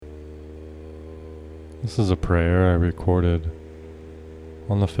This is a prayer I recorded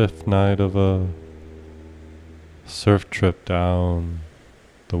on the 5th night of a surf trip down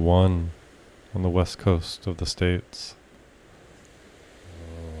the one on the west coast of the States.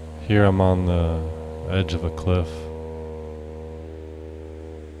 Here I'm on the edge of a cliff,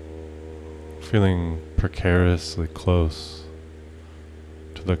 feeling precariously close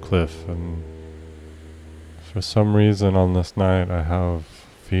to the cliff, and for some reason on this night I have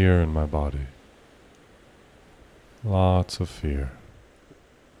fear in my body. Lots of fear.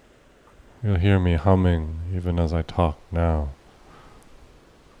 You'll hear me humming even as I talk now,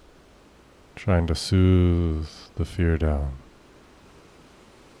 trying to soothe the fear down.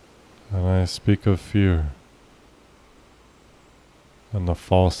 And I speak of fear and the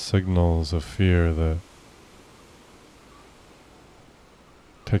false signals of fear that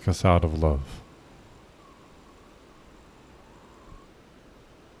take us out of love.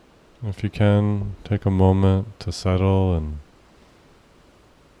 If you can, take a moment to settle and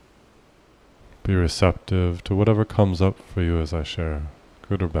be receptive to whatever comes up for you as I share,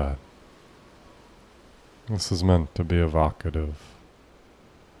 good or bad. This is meant to be evocative,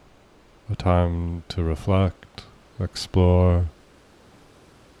 a time to reflect, explore,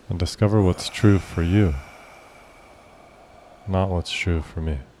 and discover what's true for you, not what's true for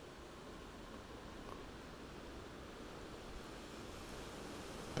me.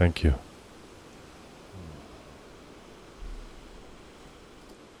 Thank you.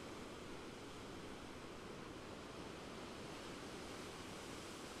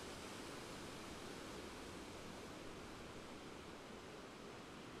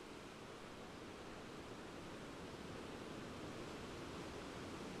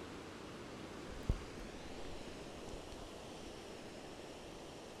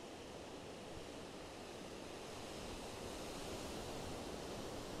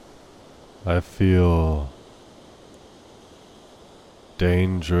 I feel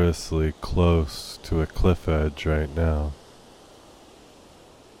dangerously close to a cliff edge right now.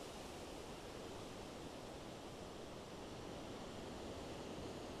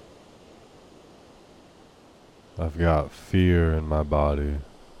 I've got fear in my body,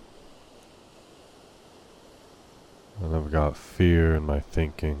 and I've got fear in my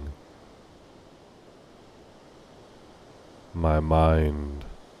thinking. My mind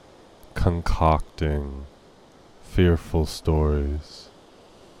concocting fearful stories.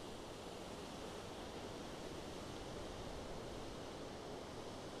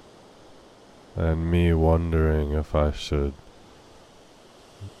 And me wondering if I should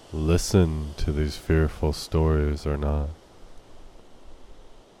listen to these fearful stories or not.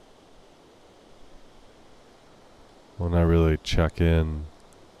 When I really check in,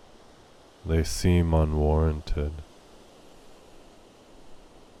 they seem unwarranted.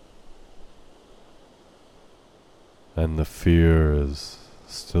 And the fear is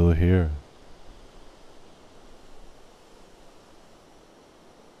still here.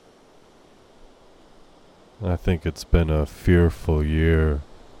 I think it's been a fearful year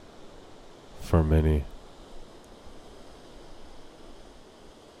for many.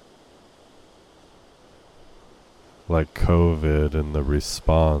 Like COVID, and the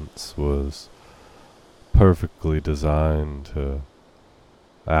response was perfectly designed to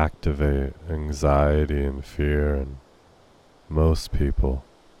activate anxiety and fear in most people,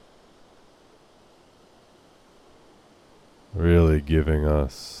 really giving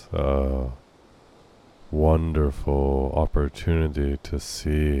us a wonderful opportunity to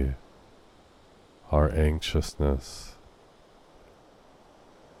see our anxiousness.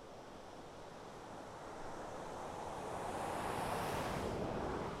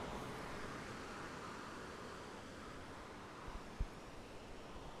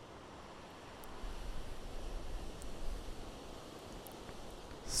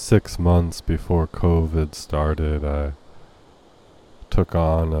 Six months before COVID started, I took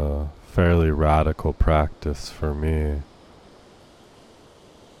on a fairly radical practice for me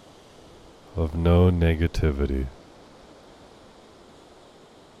of no negativity,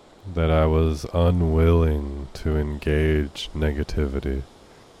 that I was unwilling to engage negativity.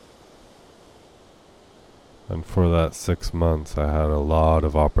 And for that 6 months I had a lot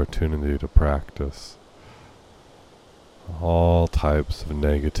of opportunity to practice all types of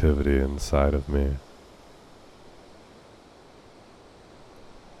negativity inside of me.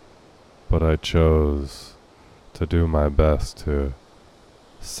 But I chose to do my best to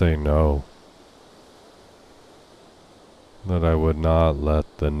say no. That I would not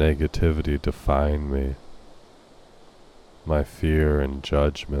let the negativity define me, my fear and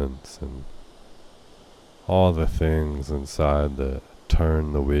judgments and all the things inside that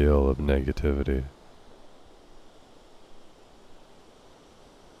turn the wheel of negativity.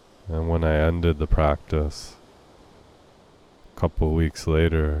 And when I ended the practice, a couple weeks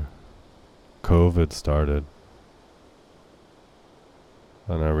later, COVID started.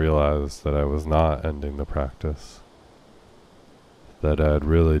 And I realized that I was not ending the practice, that I had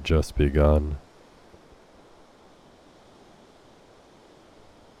really just begun.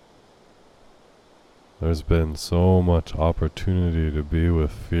 There's been so much opportunity to be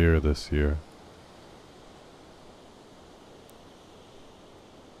with fear this year.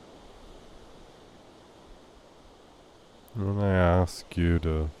 When I ask you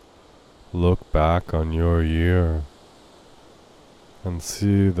to look back on your year and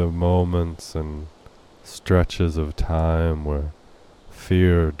see the moments and stretches of time where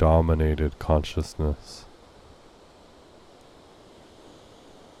fear dominated consciousness,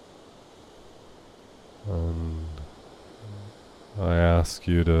 and I ask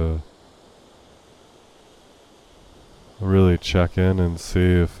you to really check in and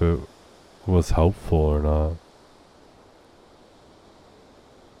see if it was helpful or not.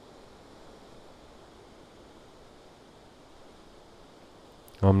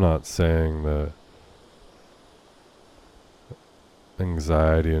 I'm not saying that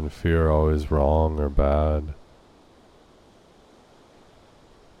anxiety and fear are always wrong or bad.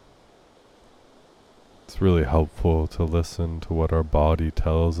 It's really helpful to listen to what our body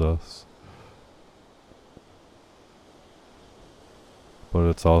tells us. But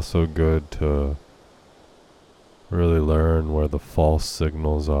it's also good to really learn where the false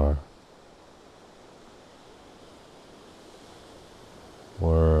signals are,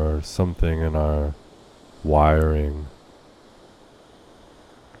 or something in our wiring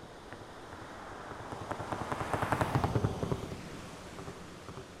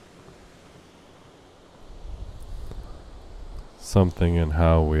something in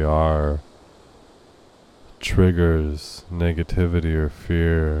how we are triggers negativity or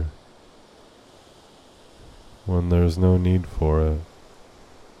fear when there's no need for it.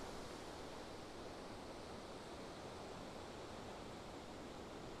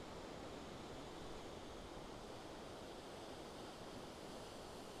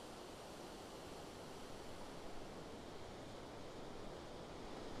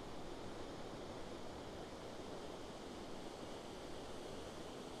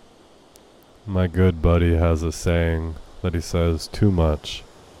 My good buddy has a saying that he says, too much.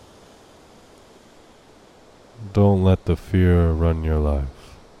 Don't let the fear run your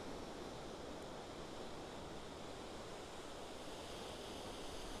life.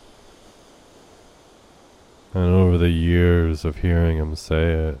 And over the years of hearing him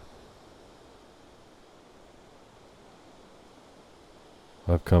say it,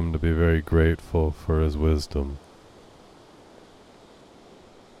 I've come to be very grateful for his wisdom.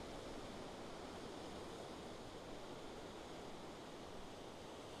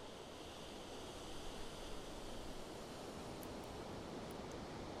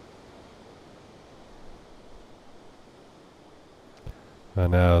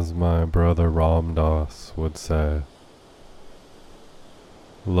 And as my brother Ram Dass would say,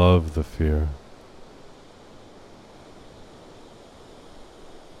 love the fear.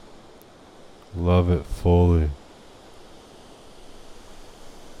 Love it fully.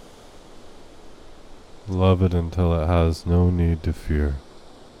 Love it until it has no need to fear.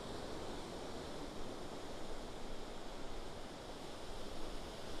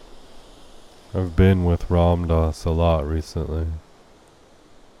 I've been with Ram Dass a lot recently.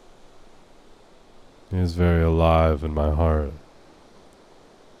 He is very alive in my heart.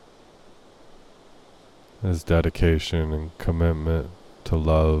 His dedication and commitment to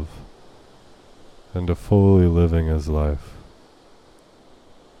love and to fully living his life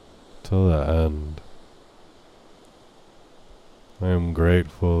till the end. I am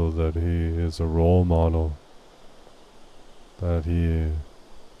grateful that he is a role model, that he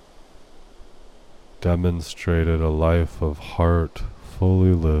demonstrated a life of heart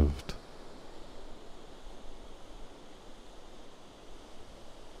fully lived.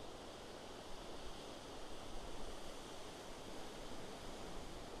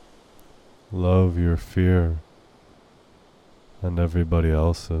 Love your fear and everybody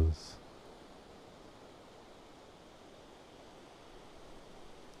else's.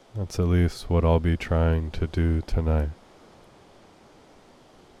 That's at least what I'll be trying to do tonight.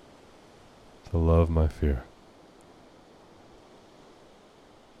 To love my fear.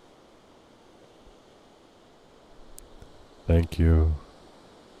 Thank you.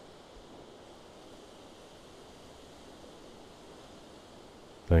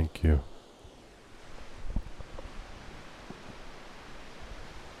 Thank you.